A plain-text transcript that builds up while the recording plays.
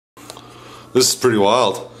This is pretty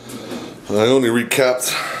wild. I only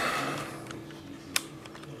recapped.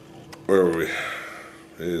 Where were we?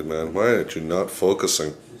 Hey man, why aren't you not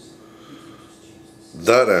focusing?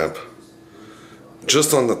 That amp.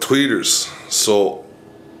 Just on the tweeters. So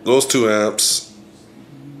those two amps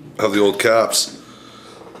have the old caps.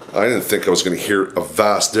 I didn't think I was going to hear a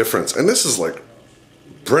vast difference. And this is like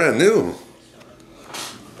brand new.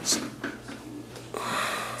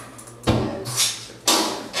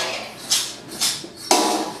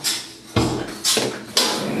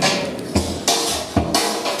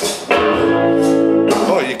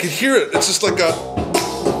 Oh, you can hear it. It's just like a...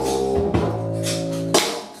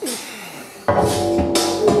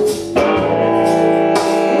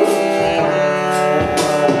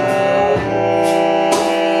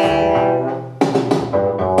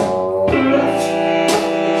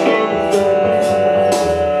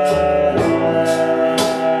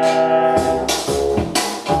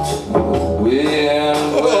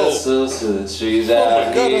 Oh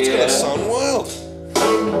my god, that's gonna sound wild.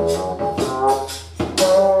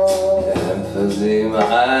 Empathy,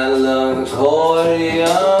 my lung accordion.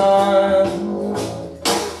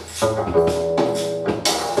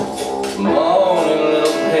 Moaning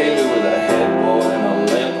little pig with a headboard and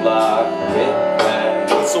a lip lock. Get back.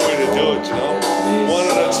 That's the way to do it, you know? One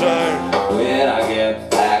at a time. When I get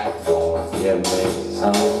back, get me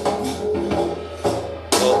some.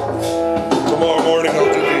 Well, tomorrow morning I'll do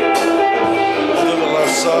the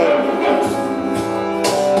left side.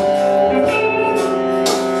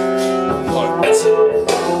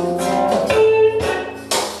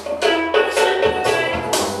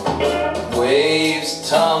 Waves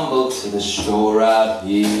tumble to the shore out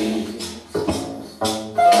here.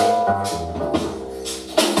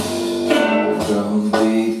 Drum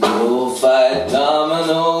beat, bullfight,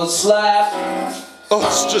 domino slap. Oh,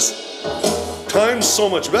 it's just time's so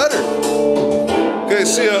much better. Okay,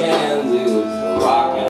 see ya.